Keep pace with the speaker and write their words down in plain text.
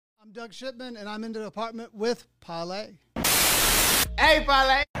I'm Doug Shipman, and I'm in the apartment with Parlay. Hey,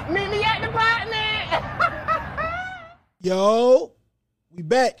 Parlay, meet me at the apartment. Yo, we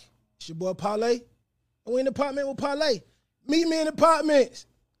back. It's your boy Parlay. And we in the apartment with Parlay. Meet me in the apartments.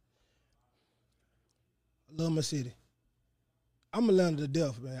 I love my city. I'm a land of the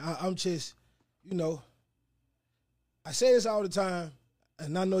deaf, man. I'm just, I say this all the time,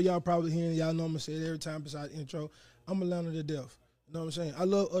 and I know y'all probably hearing it. Y'all know I'm going to say it every time besides the intro. I'm a land of the deaf. You know what I'm saying? I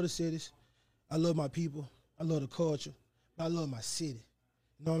love other cities. I love my people. I love the culture. But I love my city.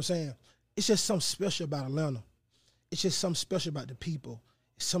 You know what I'm saying? It's just something special about Atlanta. It's just something special about the people.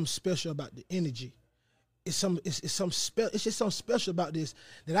 It's something special about the energy. It's just something special about this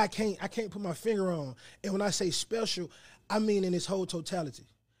that I can't put my finger on. And when I say special, I mean in its whole totality.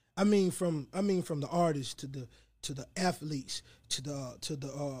 I mean from the artists to the athletes to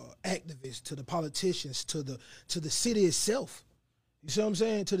the activists to the politicians to the city itself. You see what I'm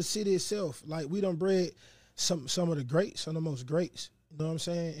saying? To the city itself. Like, we done bred some of the greats, some of the most greats. You know what I'm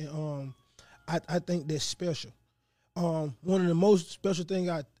saying? And I think that's special. One of the most special things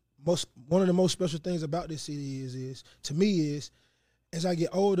about this city is to me as I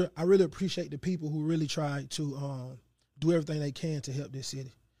get older, I really appreciate the people who really try to do everything they can to help this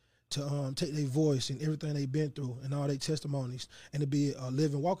city, to take their voice and everything they've been through and all their testimonies, and to be a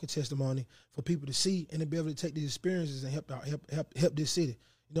living, walking testimony for people to see and to be able to take these experiences and help this city.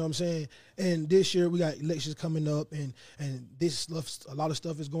 You know what I'm saying? And this year we got elections coming up, and this stuff, a lot of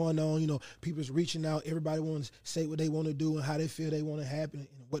stuff is going on. You know, people's reaching out. Everybody wants to say what they want to do and how they feel they want to happen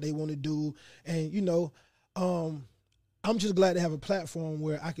and what they want to do. And I'm just glad to have a platform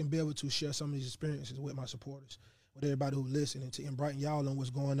where I can be able to share some of these experiences with my supporters, with everybody who's listening, to enlighten y'all on what's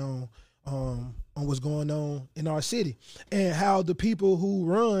going on in our city, and how the people who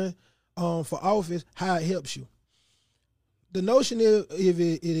run for office, how it helps you. The notion of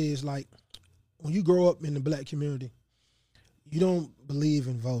it is like, when you grow up in the black community, you don't believe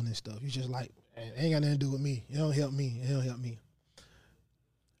in voting and stuff. You just like, it ain't got nothing to do with me. It don't help me. It don't help me.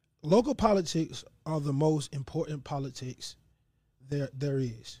 Local politics are the most important politics there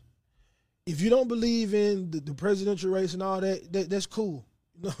is. If you don't believe in the presidential race and all that's cool.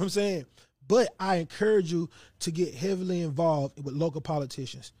 You know what I'm saying? But I encourage you to get heavily involved with local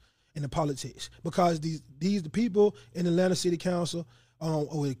politicians in the politics, because the people in Atlanta City Council,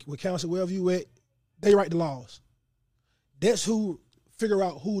 or with council, wherever you at, they write the laws. That's who figure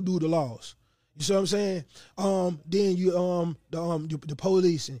out who do the laws. You see what I'm saying? Then you the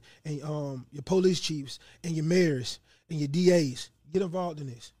police and your police chiefs and your mayors and your DAs get involved in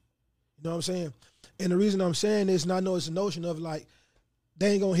this. You know what I'm saying? And the reason I'm saying this, and I know it's a notion of like,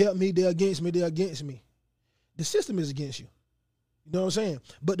 they ain't gonna help me, they're against me, The system is against you. You know what I'm saying?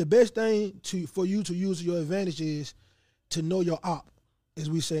 But the best thing for you to use to your advantage is to know your op, as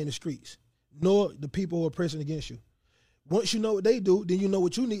we say in the streets. Know the people who are pressing against you. Once you know what they do, then you know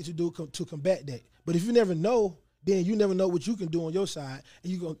what you need to do to combat that. But if you never know, then you never know what you can do on your side,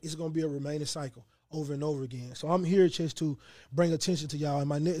 and it's going to be a remaining cycle over and over again. So I'm here just to bring attention to y'all. And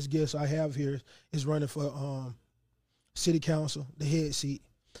my next guest I have here is running for city council, the head seat.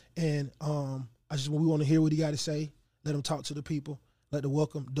 And we want to hear what he got to say. Let him talk to the people. Let the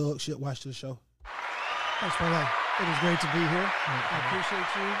welcome Doug Shipwatch to the show. Thanks for that. It is great to be here. I appreciate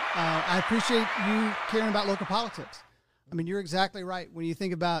you. I appreciate you caring about local politics. I mean, you're exactly right. When you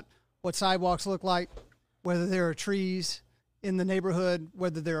think about what sidewalks look like, whether there are trees in the neighborhood,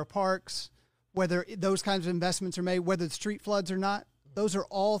 whether there are parks, whether those kinds of investments are made, whether the street floods or not, those are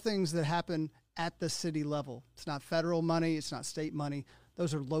all things that happen at the city level. It's not federal money. It's not state money.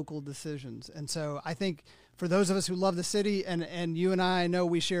 Those are local decisions. And so I think for those of us who love the city, and you and I know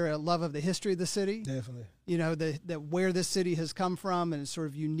we share a love of the history of the city. Definitely. You know, that where this city has come from, and its sort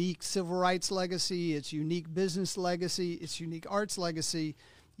of unique civil rights legacy, its unique business legacy, its unique arts legacy.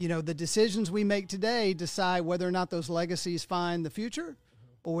 You know, the decisions we make today decide whether or not those legacies find the future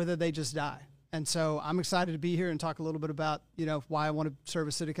or whether they just die. And so I'm excited to be here and talk a little bit about, why I want to serve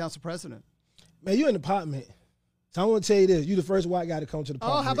as city council president. Man, you're in the apartment. So I want to tell you this. You're the first white guy to come to the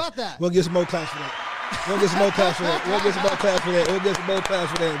apartment. Oh, how about that? We'll get some more claps for that. We'll get some more claps for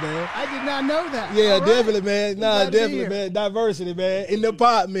that, man. I did not know that. Yeah, right. Definitely, man. Definitely, man. Diversity, man. In the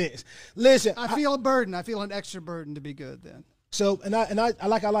apartments. Listen. I feel a burden. I feel an extra burden to be good then. So, I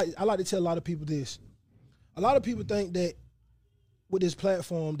like to tell a lot of people this. A lot of people think that with this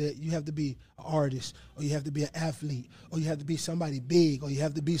platform that you have to be an artist, or you have to be an athlete, or you have to be somebody big, or you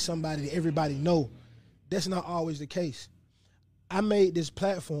have to be somebody that everybody know. That's not always the case. I made this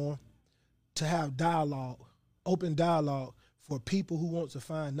platform to have dialogue, open dialogue, for people who want to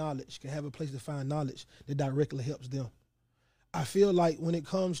find knowledge, can have a place to find knowledge that directly helps them. I feel like when it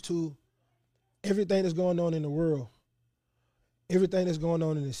comes to everything that's going on in the world, everything that's going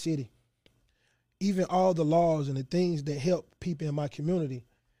on in the city, even all the laws and the things that help people in my community,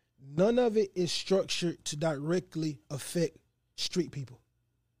 none of it is structured to directly affect street people.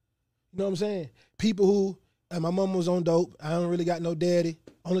 You know what I'm saying? People who, my mom was on dope. I don't really got no daddy.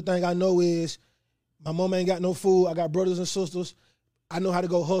 Only thing I know is my mom ain't got no food. I got brothers and sisters. I know how to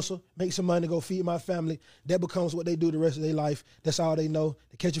go hustle, make some money, go feed my family. That becomes what they do the rest of their life. That's all they know.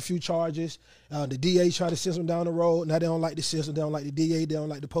 They catch a few charges. The DA try to send them down the road. Now they don't like the system. They don't like the DA. They don't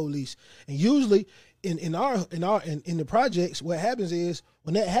like the police. And usually in the projects, what happens is,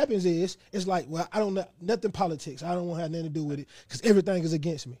 when that happens is, it's like, well, I don't know, nothing politics. I don't want to have nothing to do with it because everything is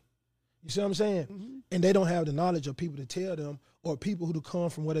against me. You see what I'm saying? Mm-hmm. And they don't have the knowledge of people to tell them, or people who come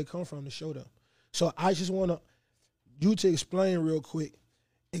from where they come from to show them. So I just want you to explain real quick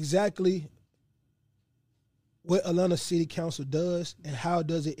exactly what Atlanta City Council does and how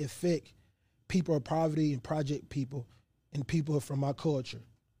does it affect people of poverty and project people and people from my culture.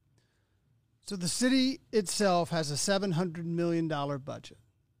 So the city itself has a $700 million budget.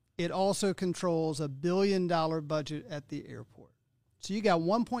 It also controls a $1 billion budget at the airport. So you got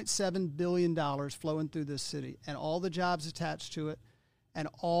 $1.7 billion flowing through this city and all the jobs attached to it and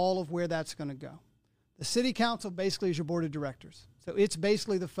all of where that's going to go. The city council basically is your board of directors. So it's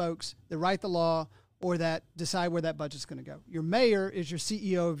basically the folks that write the law or that decide where that budget's going to go. Your mayor is your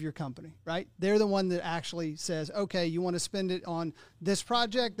CEO of your company, right? They're the one that actually says, okay, you want to spend it on this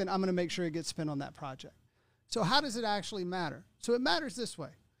project, then I'm going to make sure it gets spent on that project. So how does it actually matter? So it matters this way.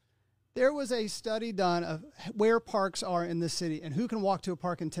 There was a study done of where parks are in this city and who can walk to a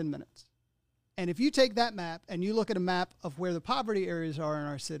park in 10 minutes. And if you take that map and you look at a map of where the poverty areas are in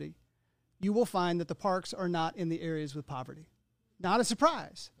our city, you will find that the parks are not in the areas with poverty. Not a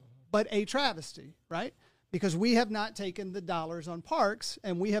surprise, but a travesty, right? Because we have not taken the dollars on parks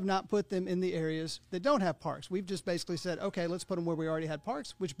and we have not put them in the areas that don't have parks. We've just basically said, okay, let's put them where we already had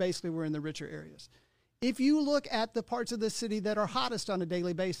parks, which basically were in the richer areas. If you look at the parts of the city that are hottest on a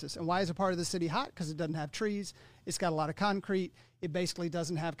daily basis, and why is a part of the city hot? Because it doesn't have trees, it's got a lot of concrete, it basically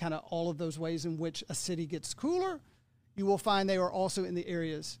doesn't have kind of all of those ways in which a city gets cooler, you will find they are also in the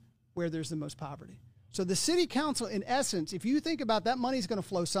areas where there's the most poverty. So the city council, in essence, if you think about that money is going to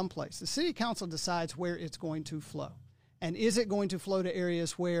flow someplace, the city council decides where it's going to flow. And is it going to flow to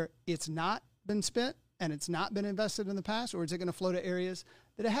areas where it's not been spent and it's not been invested in the past, or is it going to flow to areas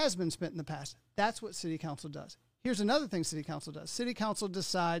that it has been spent in the past? That's what city council does. Here's another thing city council does. City council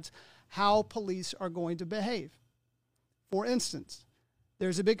decides how police are going to behave. For instance,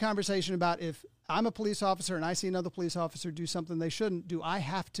 there's a big conversation about if I'm a police officer and I see another police officer do something they shouldn't, do I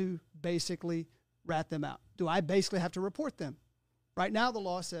have to basically rat them out? Do I basically have to report them? Right now, the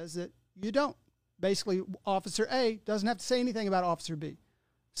law says that you don't. Basically, Officer A doesn't have to say anything about Officer B.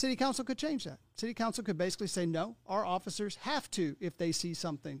 City council could change that. City council could basically say, no, our officers have to, if they see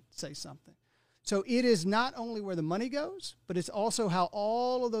something, say something. So it is not only where the money goes, but it's also how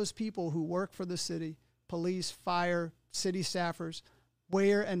all of those people who work for the city, police, fire, city staffers,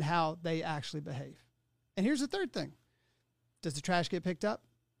 where and how they actually behave. And here's the third thing. Does the trash get picked up?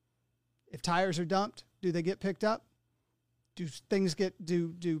 If tires are dumped, do they get picked up?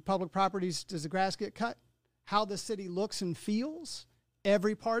 Do public properties, does the grass get cut? How the city looks and feels,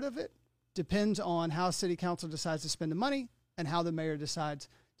 every part of it depends on how city council decides to spend the money and how the mayor decides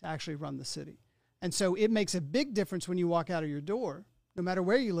to actually run the city. And so it makes a big difference when you walk out of your door, no matter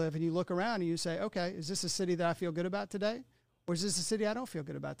where you live, and you look around and you say, okay, is this a city that I feel good about today? Or is this a city I don't feel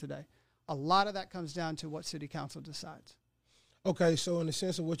good about today? A lot of that comes down to what city council decides. Okay, so in the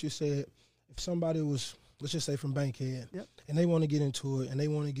sense of what you said, if somebody was, let's just say from Bankhead, yep, and they want to get into it, and they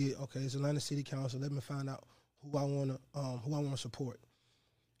want to get, okay, it's Atlanta City Council, let me find out who I want to support.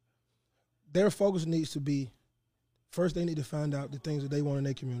 Their focus needs to be, first they need to find out the things that they want in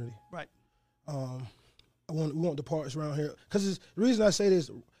their community. Right. We want the parks around here, because the reason I say this,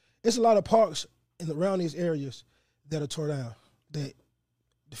 it's a lot of parks around these areas that are tore down. That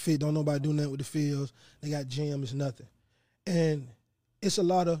the field, don't nobody do nothing with the fields. They got gyms, nothing, and it's a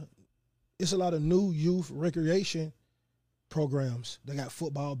lot of new youth recreation programs. They got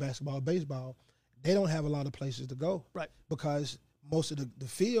football, basketball, baseball. They don't have a lot of places to go, right? Because most of the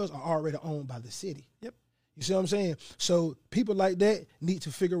fields are already owned by the city. Yep. You see what I'm saying? So people like that need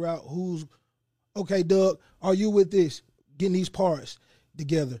to figure out who's, okay, Doug, are you with this? Getting these parts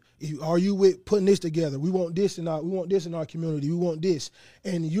together. Are you with putting this together? We want this in our community. We want this.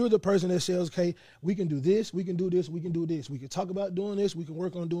 And you're the person that says, okay, we can do this, we can do this, we can do this. We can talk about doing this, we can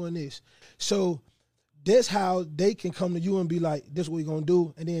work on doing this. So that's how they can come to you and be like, this is what we're going to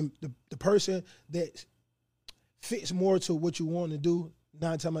do. And then the person that fits more to what you want to do,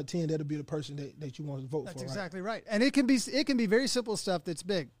 9 times out of 10, that'll be the person that you want to vote for. That's exactly right. And it can be very simple stuff that's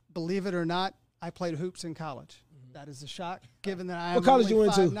big. Believe it or not, I played hoops in college. That is a shock, given that I am What college you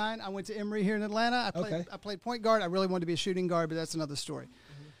went to? 5'9". I went to Emory here in Atlanta. I played point guard. I really wanted to be a shooting guard, but that's another story.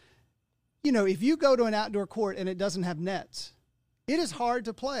 You know, if you go to an outdoor court and it doesn't have nets, it is hard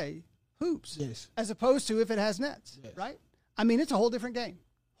to play hoops as opposed to if it has nets, right? I mean, it's a whole different game,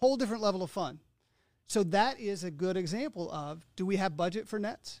 whole different level of fun. So that is a good example of, do we have budget for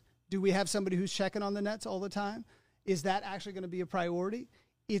nets? Do we have somebody who's checking on the nets all the time? Is that actually going to be a priority?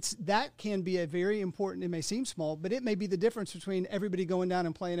 That can be a very important, it may seem small, but it may be the difference between everybody going down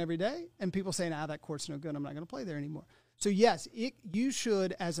and playing every day and people saying, that court's no good, I'm not going to play there anymore. So yes, you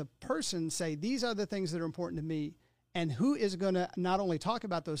should, as a person, say, these are the things that are important to me, and who is going to not only talk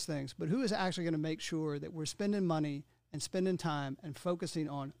about those things, but who is actually going to make sure that we're spending money and spending time and focusing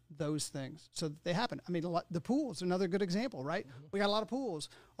on those things so that they happen. I mean, the pools are another good example, right? We got a lot of pools.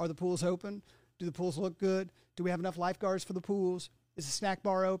 Are the pools open? Do the pools look good? Do we have enough lifeguards for the pools? Is the snack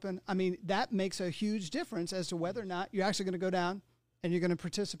bar open? I mean, that makes a huge difference as to whether or not you're actually going to go down and you're going to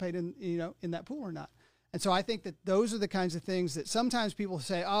participate in that pool or not. And so I think that those are the kinds of things that sometimes people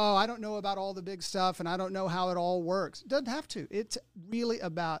say, oh, I don't know about all the big stuff and I don't know how it all works. It doesn't have to. It's really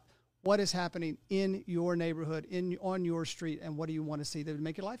about what is happening in your neighborhood, on your street, and what do you want to see that would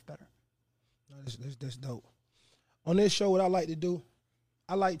make your life better. That's dope. On this show, what I like to do,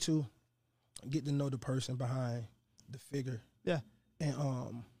 I like to get to know the person behind the figure. Yeah.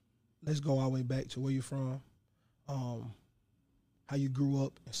 And let's go all the way back to where you're from, how you grew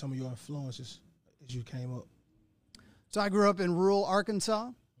up, and some of your influences as you came up. So I grew up in rural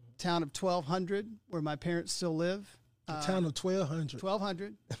Arkansas, town of 1,200, where my parents still live. The town of 1,200.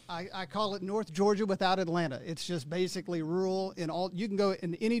 1,200. I call it North Georgia without Atlanta. It's just basically rural. You can go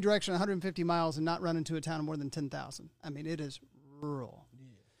in any direction 150 miles and not run into a town of more than 10,000. I mean, it is rural. Yeah.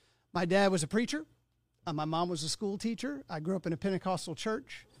 My dad was a preacher. My mom was a school teacher. I grew up in a Pentecostal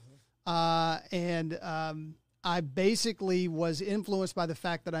church. And I basically was influenced by the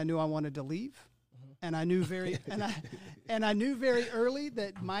fact that I knew I wanted to leave. And I knew I knew very early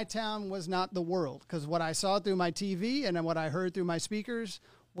that my town was not the world, because what I saw through my TV and what I heard through my speakers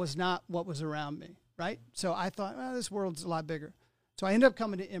was not what was around me, right? So I thought, this world's a lot bigger. So I ended up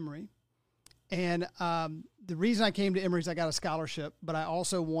coming to Emory. And the reason I came to Emory is I got a scholarship, but I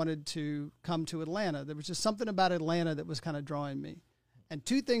also wanted to come to Atlanta. There was just something about Atlanta that was kind of drawing me. And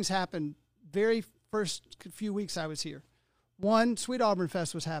two things happened very first few weeks I was here. One, Sweet Auburn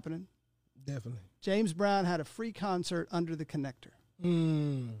Fest was happening. Definitely. James Brown had a free concert under the connector.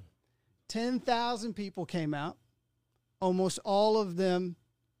 10,000 people came out. Almost all of them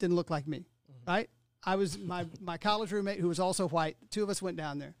didn't look like me, right? I was my college roommate, who was also white. The two of us went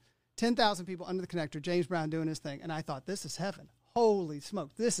down there. 10,000 people under the connector, James Brown doing his thing. And I thought, this is heaven. Holy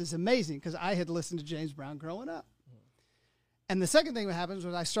smoke. This is amazing, because I had listened to James Brown growing up. And the second thing that happened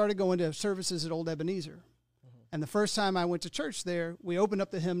was I started going to services at Old Ebenezer. And the first time I went to church there, we opened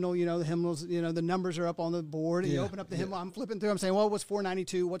up the hymnal. The hymnals, the numbers are up on the board. And you open up the hymnal. I'm flipping through. I'm saying, well, what's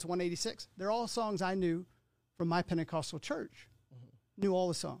 492? What's 186? They're all songs I knew from my Pentecostal church. Knew all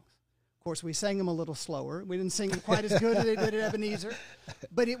the songs. Of course, we sang them a little slower. We didn't sing them quite as good as they did at Ebenezer.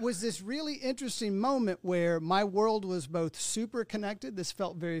 But it was this really interesting moment where my world was both super connected. This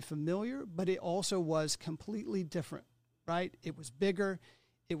felt very familiar, but it also was completely different, right? It was bigger.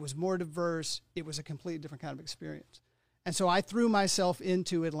 It was more diverse. It was a completely different kind of experience. And so I threw myself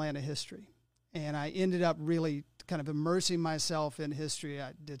into Atlanta history, and I ended up really kind of immersing myself in history.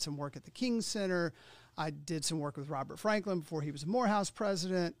 I did some work at the King Center. I did some work with Robert Franklin before he was Morehouse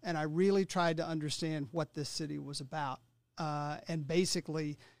president, and I really tried to understand what this city was about. And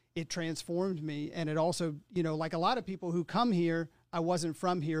basically, it transformed me, and it also, like a lot of people who come here, I wasn't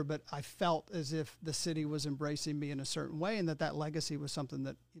from here, but I felt as if the city was embracing me in a certain way, and that legacy was something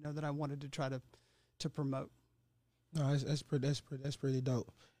that that I wanted to try to promote. No, that's pretty dope.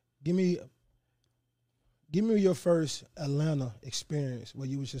 Give me your first Atlanta experience where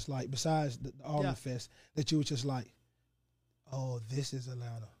you was just like, besides the Auburn Fest, that you was just like, oh, this is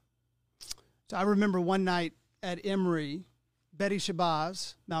Atlanta. So I remember one night at Emory, Betty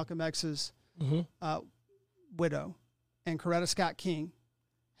Shabazz, Malcolm X's widow, and Coretta Scott King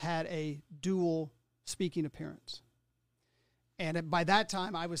had a dual speaking appearance. And by that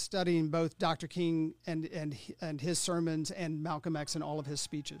time, I was studying both Dr. King and his sermons and Malcolm X and all of his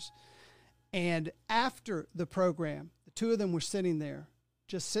speeches. And after the program, the two of them were sitting there,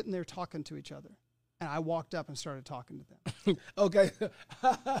 just sitting there talking to each other. And I walked up and started talking to them. Okay.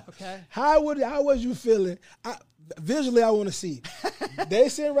 Okay. How was you feeling? Visually, I want to see. They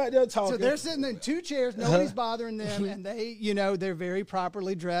sitting right there talking. So they're sitting in 2 chairs. Nobody's bothering them, and they, they're very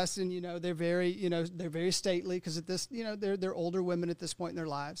properly dressed, and they're very stately because at this, they're older women at this point in their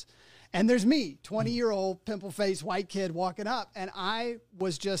lives. And there's me, 20-year-old pimple-faced white kid walking up, and I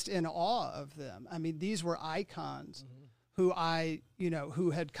was just in awe of them. I mean, these were icons. Who who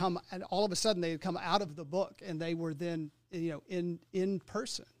had come, and all of a sudden they had come out of the book, and they were then, in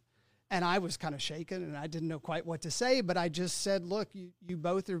person. And I was kind of shaken, and I didn't know quite what to say, but I just said, look, you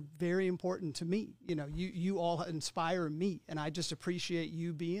both are very important to me. You all inspire me, and I just appreciate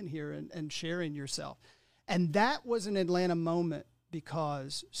you being here and sharing yourself. And that was an Atlanta moment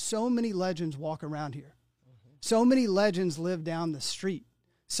because so many legends walk around here. So many legends live down the street.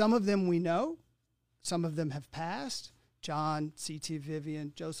 Some of them we know, some of them have passed. John, C.T.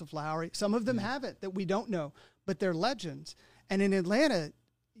 Vivian, Joseph Lowry. Some of them haven't that we don't know, but they're legends. And in Atlanta,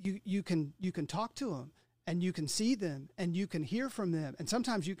 you can talk to them, and you can see them, and you can hear from them, and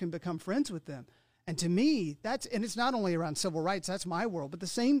sometimes you can become friends with them. And to me, and it's not only around civil rights, that's my world, but the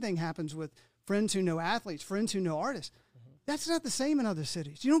same thing happens with friends who know athletes, friends who know artists. That's not the same in other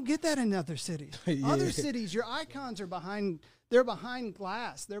cities. You don't get that in other cities. Other cities, your icons are behind. They're behind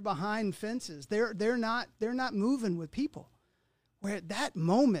glass. They're behind fences. They're not moving with people. Where that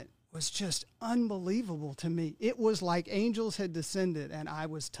moment was just unbelievable to me. It was like angels had descended, and I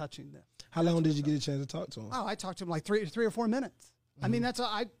was touching them. How long did you get a chance to talk to them? Oh, I talked to them like three or 4 minutes. I mean, that's all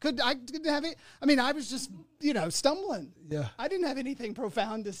I didn't have it. I mean, I was just, stumbling. Yeah. I didn't have anything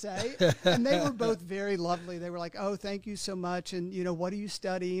profound to say. And they were both very lovely. They were like, oh, thank you so much. And, what are you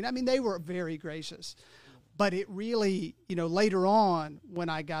studying? I mean, they were very gracious. But it really, later on, when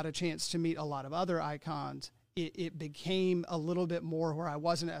I got a chance to meet a lot of other icons, it became a little bit more where I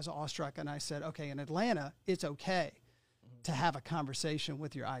wasn't as awestruck. And I said, okay, in Atlanta, it's okay to have a conversation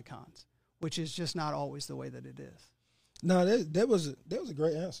with your icons, which is just not always the way that it is. No, that was a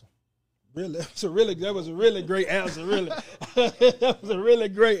great answer. Really, that was a really great answer. Really, that was a really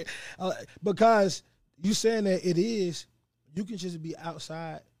great because you saying that it is. You can just be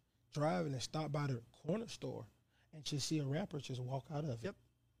outside driving and stop by the corner store and just see a rapper just walk out of it. Yep.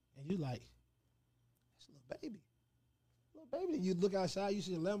 And you like, it's a little baby. You look outside, you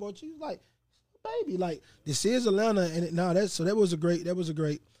see a Lambo, you like, baby. Like this is Atlanta, and that definitely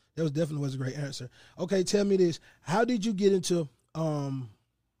was a great answer. Okay, tell me this. How did you get into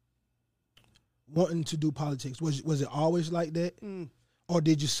wanting to do politics? Was it always like that? Or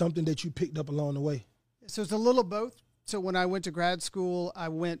did you something that you picked up along the way? So it's a little both. So when I went to grad school, I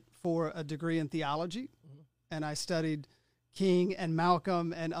went for a degree in theology, and I studied King and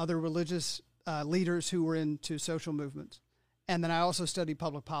Malcolm and other religious leaders who were into social movements. And then I also studied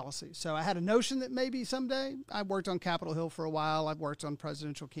public policy. So I had a notion that maybe someday, I worked on Capitol Hill for a while. I've worked on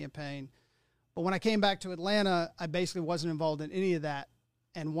presidential campaign. But when I came back to Atlanta, I basically wasn't involved in any of that.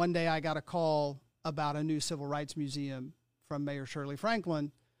 And one day I got a call about a new civil rights museum from Mayor Shirley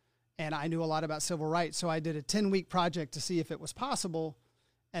Franklin. And I knew a lot about civil rights. So I did a 10-week project to see if it was possible.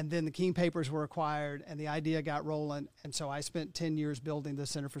 And then the King papers were acquired and the idea got rolling. And so I spent 10 years building the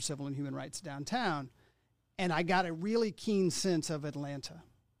Center for Civil and Human Rights downtown. And I got a really keen sense of Atlanta.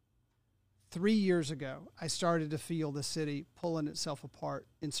 3 years ago, I started to feel the city pulling itself apart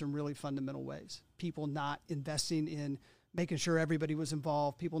in some really fundamental ways. People not investing in making sure everybody was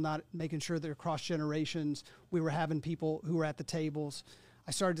involved, people not making sure they're across generations. We were having people who were at the tables.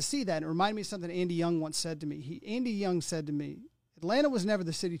 I started to see that. And it reminded me of something Andy Young once said to me. Andy Young said to me, Atlanta was never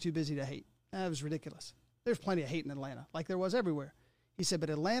the city too busy to hate. That was ridiculous. There's plenty of hate in Atlanta, like there was everywhere. He said, but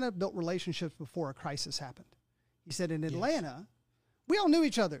Atlanta built relationships before a crisis happened. He said, in Atlanta, we all knew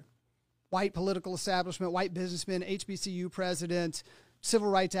each other. White political establishment, white businessmen, HBCU presidents, civil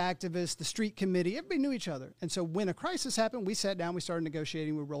rights activists, the street committee, everybody knew each other. And so when a crisis happened, we sat down, we started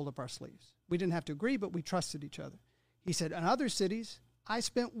negotiating, we rolled up our sleeves. We didn't have to agree, but we trusted each other. He said, in other cities, I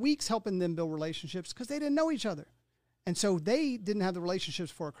spent weeks helping them build relationships because they didn't know each other. And so they didn't have the relationships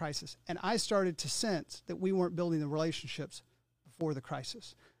for a crisis. And I started to sense that we weren't building the relationships before the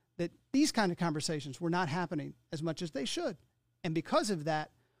crisis, that these kind of conversations were not happening as much as they should. And because of that,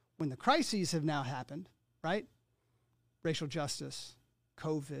 when the crises have now happened, right? Racial justice,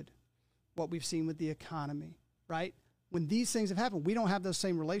 COVID, what we've seen with the economy, right? When these things have happened, we don't have those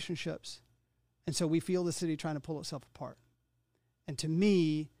same relationships. And so we feel the city trying to pull itself apart. And to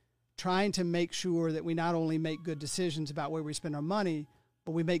me, trying to make sure that we not only make good decisions about where we spend our money,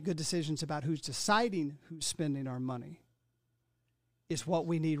 but we make good decisions about who's deciding who's spending our money is what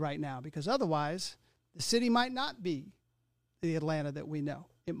we need right now. Because otherwise, the city might not be the Atlanta that we know.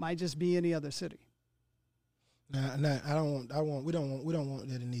 It might just be any other city. We don't want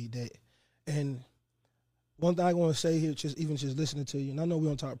that to need that. And one thing I want to say here, just listening to you, and I know we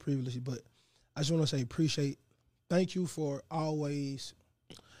don't talk previously, but I just want to say thank you for always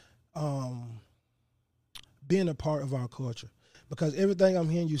being a part of our culture. Because everything I'm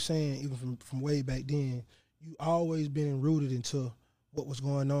hearing you saying, even from way back then, you always been rooted into what was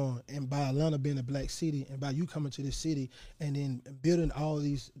going on. And by Atlanta being a black city, and by you coming to this city and then building all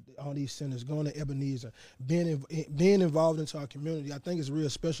these centers, going to Ebenezer, being involved into our community, I think it's real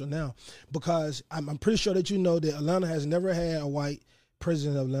special now. Because I'm pretty sure that you know that Atlanta has never had a white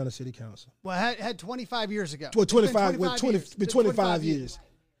president of Atlanta City Council. Well, I had 25 years ago. Well, 25 years.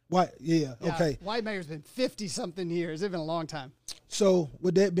 White, yeah, okay. White mayor's been 50-something years. It's been a long time. So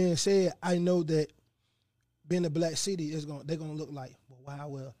with that being said, I know that being a black city they're gonna look like,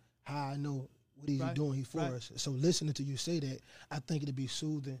 how I know what he's doing here for us. So listening to you say that, I think it'd be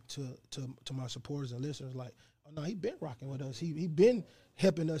soothing to my supporters and listeners. Like, oh no, he been rocking with us. He been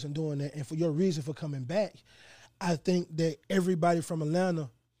helping us and doing that. And for your reason for coming back, I think that everybody from Atlanta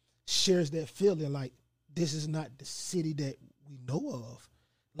shares that feeling. Like, this is not the city that we know of.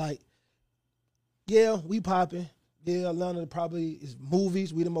 Like, yeah, we popping. Yeah, Atlanta probably is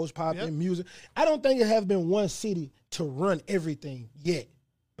movies. We the most popular music. I don't think it have been one city to run everything yet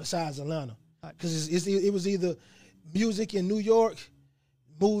besides Atlanta. Because it was either music in New York,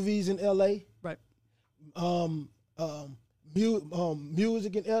 movies in L.A. Right.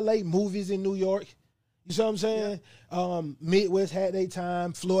 Music in L.A., movies in New York. You see what I'm saying? Yeah. Midwest had their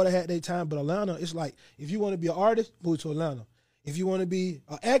time. Florida had their time. But Atlanta, it's like, if you want to be an artist, move to Atlanta. If you want to be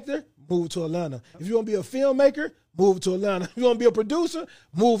an actor, move to Atlanta. If you want to be a filmmaker, move to Atlanta. If you want to be a producer,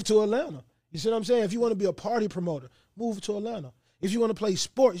 move to Atlanta. You see what I'm saying? If you want to be a party promoter, move to Atlanta. If you want to play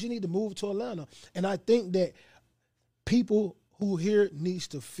sports, you need to move to Atlanta. And I think that people who here needs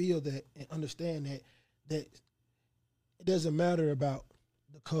to feel that and understand that it doesn't matter about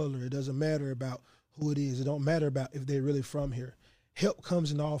the color. It doesn't matter about who it is. It don't matter about if they're really from here. Help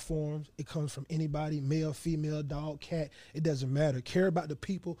comes in all forms. It comes from anybody, male, female, dog, cat. It doesn't matter. Care about the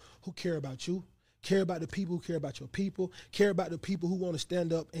people who care about you. Care about the people who care about your people. Care about the people who want to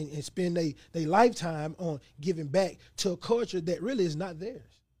stand up and spend their lifetime on giving back to a culture that really is not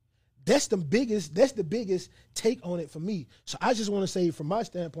theirs. That's the biggest take on it for me. So I just want to say, from my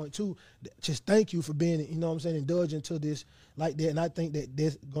standpoint too, just thank you for being, indulging to this like that. And I think that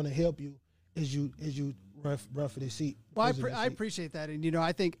that's going to help you as you run for this seat. Well, I appreciate that. And,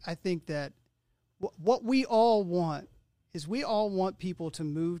 I think that what we all want is we all want people to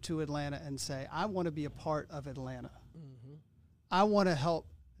move to Atlanta and say, I want to be a part of Atlanta. Mm-hmm. I want to help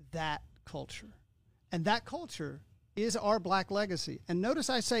that culture. And that culture is our black legacy. And notice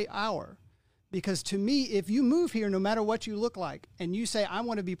I say our, because to me, if you move here, no matter what you look like, and you say, I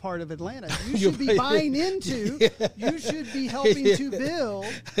want to be part of Atlanta, you should be buying into, you should be helping to build,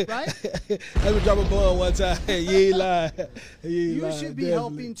 right? Let me drop a ball one time. You ain't lying. You should be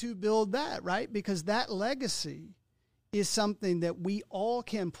helping to build that, right? Because that legacy is something that we all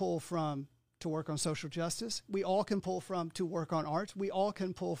can pull from to work on social justice. We all can pull from to work on arts. We all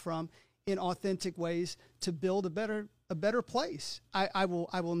can pull from in authentic ways to build a better place. I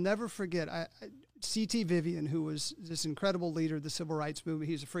will never forget C.T. Vivian, who was this incredible leader of the civil rights movement.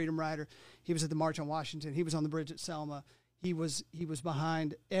 He was a freedom rider. He was at the March on Washington. He was on the bridge at Selma. He was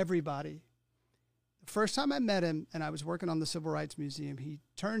behind everybody. The first time I met him and I was working on the Civil Rights Museum, he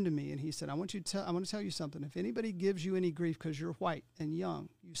turned to me and he said, I want to tell you something. If anybody gives you any grief because you're white and young,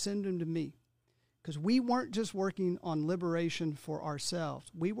 you send them to me. Because we weren't just working on liberation for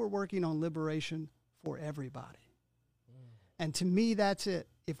ourselves. We were working on liberation for everybody. And to me, that's it.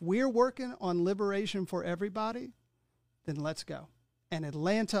 If we're working on liberation for everybody, then let's go. And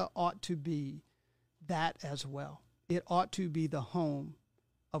Atlanta ought to be that as well. It ought to be the home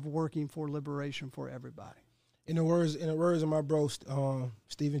of working for liberation for everybody. In the words of my bro,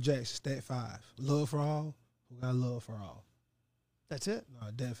 Stephen Jackson, Stat 5, love for all, who got love for all. That's it.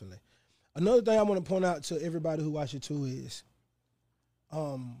 No, definitely. Another thing I want to point out to everybody who watches too is,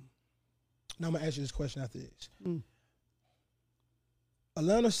 now I'm going to ask you this question after this.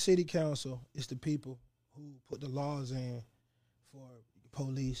 Atlanta City Council is the people who put the laws in for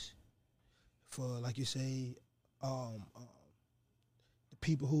police, for, like you say, the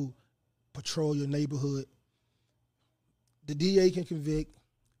people who patrol your neighborhood. The DA can convict,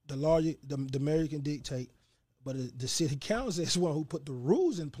 the lawyer, the mayor can dictate, but the city council is one who put the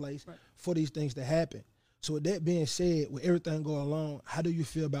rules in place for these things to happen. So with that being said, with everything going along, how do you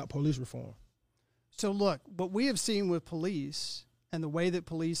feel about police reform? So look, what we have seen with police and the way that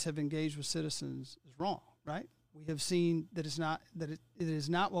police have engaged with citizens is wrong, right? We have seen that it is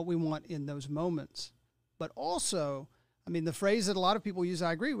not what we want in those moments. But also, I mean, the phrase that a lot of people use,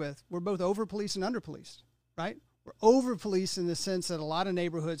 I agree with, we're both over-policed and under-policed, right? We're over-policed in the sense that a lot of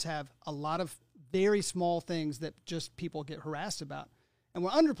neighborhoods have a lot of very small things that just people get harassed about. And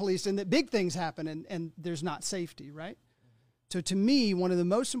we're under-policed in that big things happen and there's not safety, right? So to me, one of the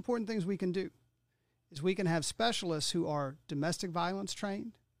most important things we can do is we can have specialists who are domestic violence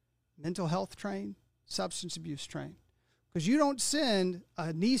trained, mental health trained, substance abuse trained. Because you don't send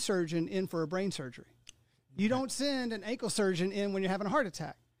a knee surgeon in for a brain surgery. You don't send an ankle surgeon in when you're having a heart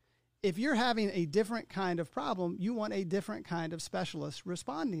attack. If you're having a different kind of problem, you want a different kind of specialist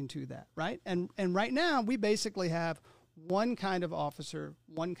responding to that, right? And right now, we basically have one kind of officer,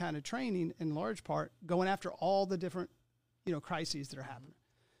 one kind of training, in large part, going after all the different, crises that are happening.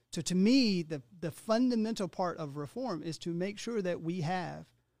 So to me, the fundamental part of reform is to make sure that we have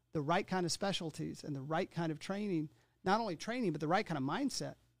the right kind of specialties and the right kind of training, not only training, but the right kind of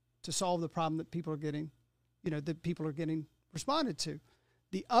mindset to solve the problem that people are getting, responded to.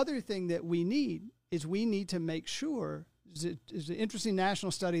 The other thing that we need is we need to make sure, there's an interesting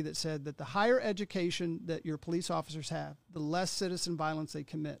national study that said that the higher education that your police officers have, the less citizen violence they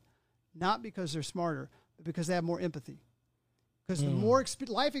commit, not because they're smarter, but because they have more empathy. Because the more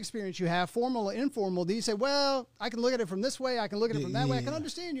life experience you have, formal or informal, these say, well, I can look at it from this way, I can look at it from that way, I can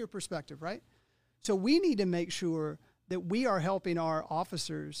understand your perspective, right? So we need to make sure that we are helping our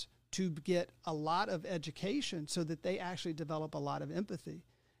officers to get a lot of education so that they actually develop a lot of empathy.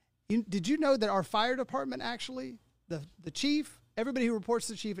 Did you know that our fire department actually, the chief, everybody who reports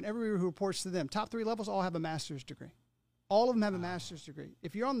to the chief and everybody who reports to them, top 3 levels all have a master's degree. All of them have a master's degree.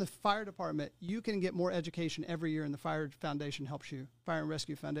 If you're on the fire department, you can get more education every year, and the Fire Foundation helps you. Fire and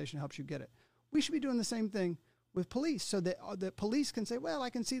Rescue Foundation helps you get it. We should be doing the same thing with police, so that the police can say, "Well, I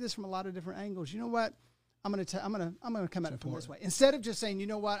can see this from a lot of different angles. You know what? I'm going to come at it from this way." Instead of just saying, "You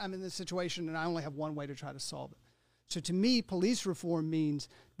know what? I'm in this situation, and I only have one way to try to solve it." So to me, police reform means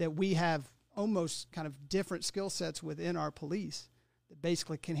that we have almost kind of different skill sets within our police that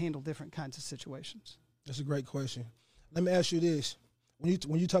basically can handle different kinds of situations. That's a great question. Let me ask you this.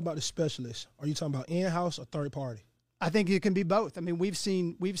 When you talk about the specialists, are you talking about in-house or third party? I think it can be both. I mean, we've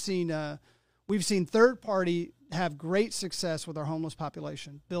seen third party have great success with our homeless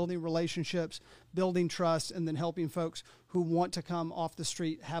population, building relationships, building trust, and then helping folks who want to come off the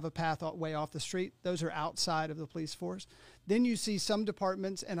street, have a pathway off the street. Those are outside of the police force. Then you see some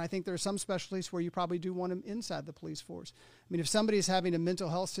departments, and I think there are some specialties where you probably do want them inside the police force. I mean, if somebody is having a mental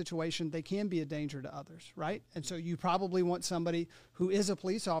health situation, they can be a danger to others, right? And so you probably want somebody who is a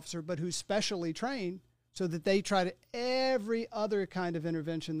police officer but who's specially trained so that they try to every other kind of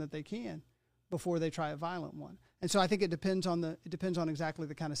intervention that they can before they try a violent one. And so I think it depends on exactly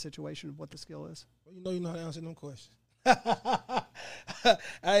the kind of situation of what the skill is. Well, you know how to answer them questions. I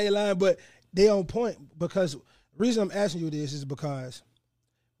ain't lying, but they on point, because the reason I'm asking you this is because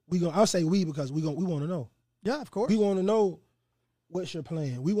I'll say we because we want to know. Yeah, of course. We want to know what's your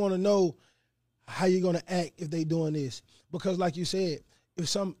plan. We want to know how you're going to act if they doing this. Because like you said,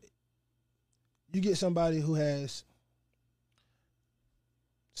 if you get somebody who has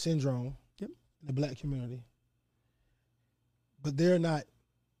syndrome in the black community, but they're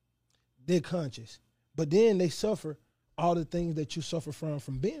conscious. But then they suffer all the things that you suffer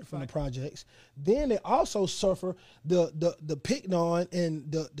from being from the projects. Then they also suffer the picking on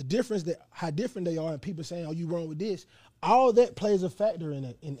and the difference, that how different they are, and people saying, "Oh, you wrong with this." All that plays a factor in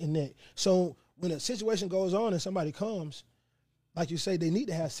that. So when a situation goes on and somebody comes, like you say, they need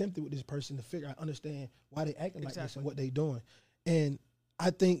to have sympathy with this person to figure out, understand why they acting like this and what they doing. And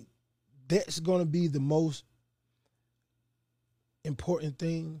I think that's going to be the most important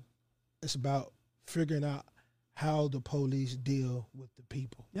thing. It's about figuring out how the police deal with the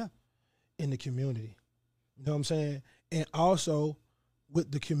people in the community. You know what I'm saying? And also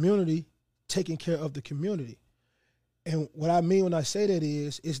with the community, taking care of the community. And what I mean when I say that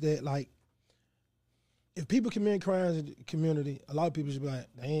is that, like, if people commit crimes in the community, a lot of people should be like,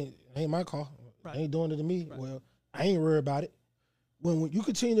 they ain't my call. Right. They ain't doing it to me. Right. Well, I ain't worried about it. When you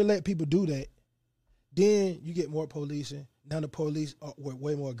continue to let people do that, then you get more policing. Now the police are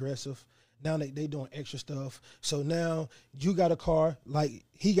way more aggressive. Now they doing extra stuff. So now you got a car, like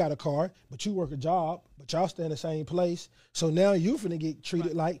he got a car, but you work a job, but y'all stay in the same place. So now you finna get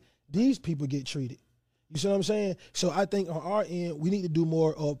treated like these people get treated. You see what I'm saying? So I think on our end, we need to do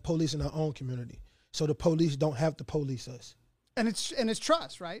more of policing our own community, so the police don't have to police us. And it's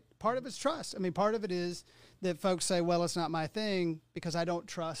trust, right? Part of it's trust. I mean, part of it is that folks say, well, it's not my thing because I don't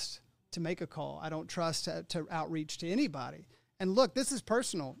trust to make a call. I don't trust to outreach to anybody. And look, this is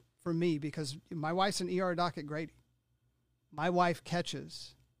personal for me because my wife's an ER doc at Grady. My wife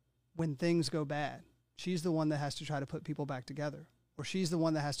catches when things go bad. she's the one that has to try to put people back together, or she's the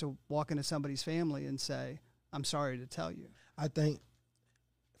one that has to walk into somebody's family and say, I'm sorry to tell you. I think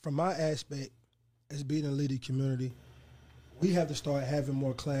from my aspect as being a leader community, we have to start having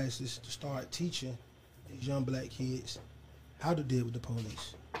more classes to start teaching these young black kids how to deal with the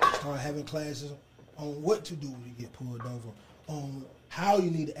police. Start having classes on what to do when you get pulled over, on how you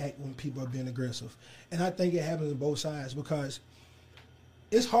need to act when people are being aggressive. And I think it happens on both sides, because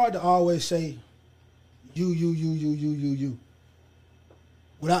it's hard to always say you,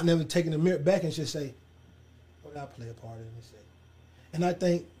 without never taking the mirror back and just say, what did I play a part in this? And I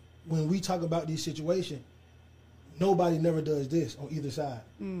think when we talk about these situations, nobody never does this on either side.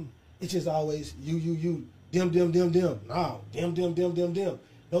 It's just always you, them. No, them.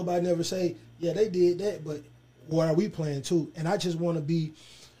 Nobody never say, yeah, they did that, but what are we playing too? And I just want to be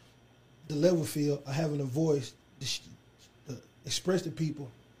the level field of having a voice to express to people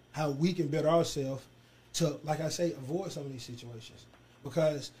how we can better ourselves to, like I say, avoid some of these situations.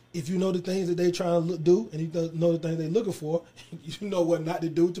 Because if you know the things that they trying to do and you know the things they're looking for, you know what not to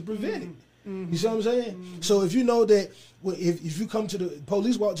do to prevent it. You see what I'm saying? So if you know that if you come to the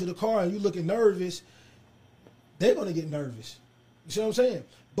police, walk to the car and you looking nervous, they're going to get nervous. You see what I'm saying?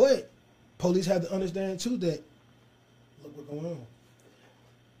 But police have to understand too that, look what's going on.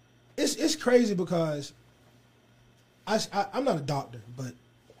 It's crazy because I'm not a doctor, but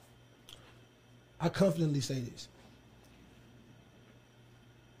I confidently say this.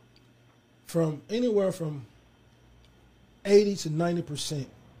 From anywhere from 80 to 90%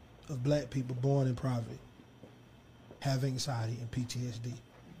 of black people born in poverty have anxiety and PTSD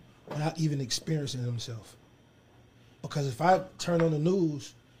without even experiencing themselves. Because if I turn on the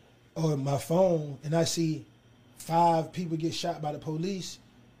news or my phone and I see 5 people get shot by the police,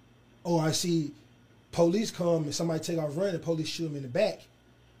 or I see police come and somebody take off running, the police shoot them in the back,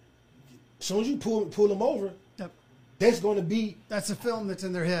 as soon as you pull them over, Yep. that's going to be... That's a film that's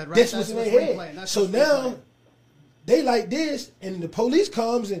in their head, right? That's what's in their head. So now, they like this, and the police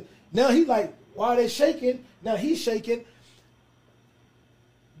comes, and now he like, why are they shaking? Now he's shaking.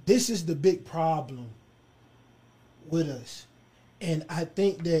 This is the big problem with us. And I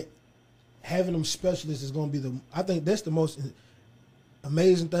think that having them specialists is going to be I think that's the most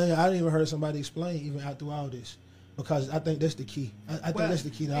amazing thing. I didn't even heard somebody explain even out through all this, because I think that's the key. I think that's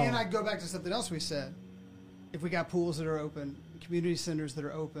the key to all. And I go back to something else we said. If we got pools that are open, community centers that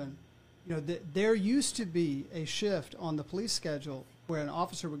are open, you know, there used to be a shift on the police schedule where an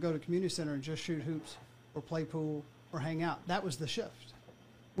officer would go to a community center and just shoot hoops or play pool or hang out. That was the shift.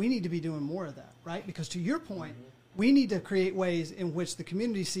 We need to be doing more of that, right? Because to your point, we need to create ways in which the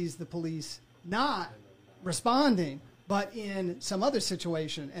community sees the police not responding, but in some other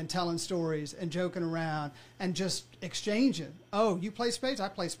situation and telling stories and joking around and just exchanging. Oh, you play spades? I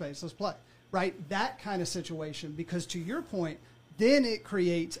play spades. Let's play. Right? That kind of situation. Because to your point, then it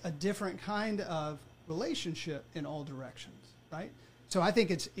creates a different kind of relationship in all directions, right? So I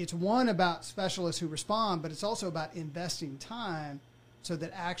think it's one about specialists who respond, but it's also about investing time so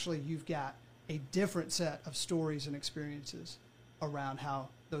that actually you've got a different set of stories and experiences around how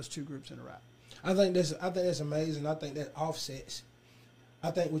those two groups interact. I think that's amazing. I think that offsets.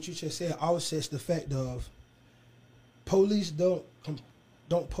 I think what you just said offsets the fact of police don't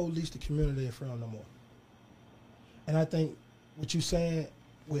police the community they're from no more. And I think what you're saying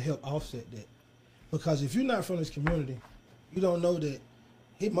will help offset that. Because if you're not from this community, you don't know that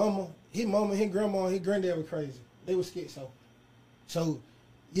his mama, his grandma, and his granddad were crazy. They were schizo. So,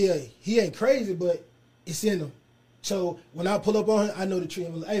 yeah, he ain't crazy, but it's in him. So when I pull up on him, I know the tree.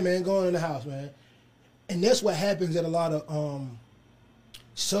 I'm like, hey, man, go on in the house, man. And that's what happens at a lot of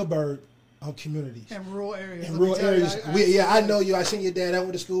suburb communities. And rural areas. In rural areas. I know you. I seen your dad. I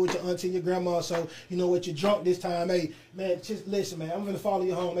went to school with your auntie and your grandma. So, you know what, you're drunk this time. Hey, man, just listen, man. I'm going to follow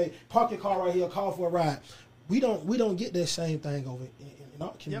you home. Hey, park your car right here. Call for a ride. We don't get that same thing over in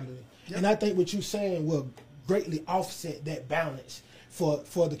our community. Yep. And I think what you're saying will greatly offset that balance for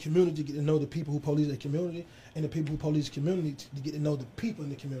the community to get to know the people who police their community, and the people who police the community to get to know the people in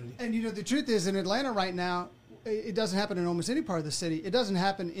the community. And, you know, the truth is, in Atlanta right now, it doesn't happen in almost any part of the city. It doesn't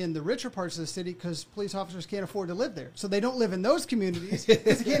happen in the richer parts of the city because police officers can't afford to live there. So they don't live in those communities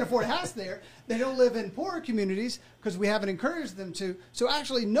because they can't afford a house there. They don't live in poorer communities because we haven't encouraged them to. So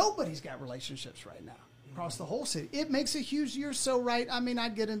actually, nobody's got relationships right now across the whole city. It makes a huge, you're so right. I mean,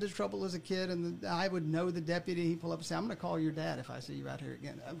 I'd get into trouble as a kid, and I would know the deputy. He'd pull up and say, I'm going to call your dad if I see you out here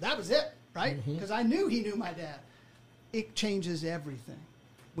again. That was it, right? Because I knew he knew my dad. It changes everything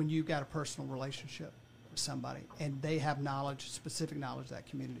when you've got a personal relationship with somebody, and they have knowledge, specific knowledge of that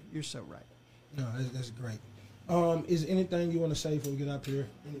community. You're so right. No, that's great. Is there anything you want to say before we get up here?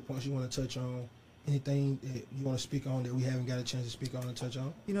 Any points you want to touch on? anything that you want to speak on that we haven't got a chance to speak on and touch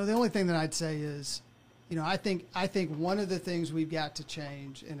on? You know, the only thing that I'd say is, you know, I think one of the things we've got to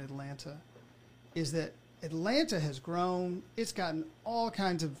change in Atlanta is that Atlanta has grown. It's gotten all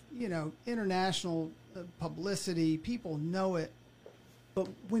kinds of, you know, international publicity. People know it. But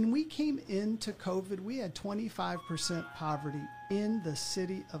when we came into COVID, we had 25% poverty in the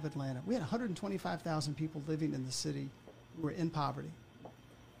city of Atlanta. We had 125,000 people living in the city who were in poverty.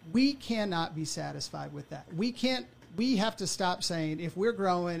 We cannot be satisfied with that. We have to stop saying if we're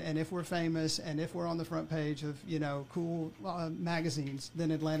growing and if we're famous and if we're on the front page of, you know, cool magazines, then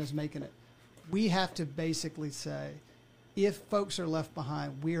Atlanta's making it. We have to basically say if folks are left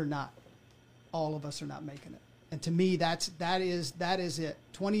behind, we're not. All of us are not making it. And to me, that is it.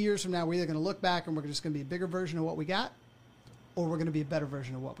 20 years from now, we're either going to look back and we're just going to be a bigger version of what we got, or we're going to be a better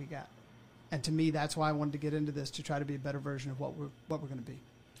version of what we got. And to me, that's why I wanted to get into this, to try to be a better version of what we're going to be.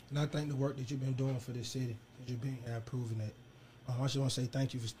 And I think the work that you've been doing for this city, that you've been proving it. I just want to say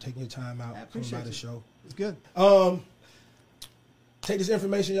thank you for taking your time out coming by the show. It's good. Take this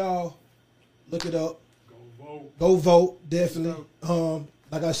information, y'all. Look it up. Go vote, definitely.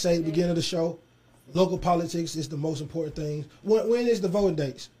 Like I say at the beginning of the show, local politics is the most important thing. When is the voting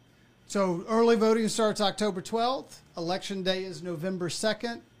dates? So early voting starts October 12th. Election day is November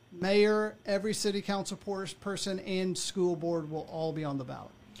 2nd. Mayor, every city council person, and school board will all be on the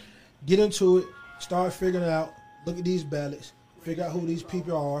ballot. Get into it. Start figuring it out. Look at these ballots. Figure out who these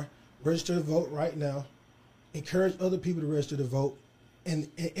people are. Register to vote right now. Encourage other people to register to vote. And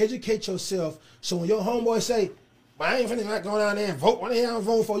educate yourself so when your homeboys say, well, I ain't finna not go down there and vote. What the hell I'm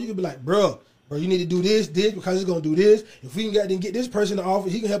voting for? You can be like, bro, you need to do this, because it's going to do this. If we can get this person in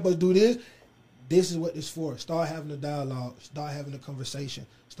office, he can help us do this. This is what it's for. Start having a dialogue. Start having a conversation.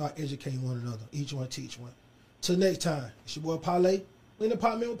 Start educating one another. Each one teach one. Till next time, it's your boy Parlay. We in the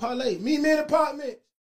apartment with Parlay. Meet me in the apartment.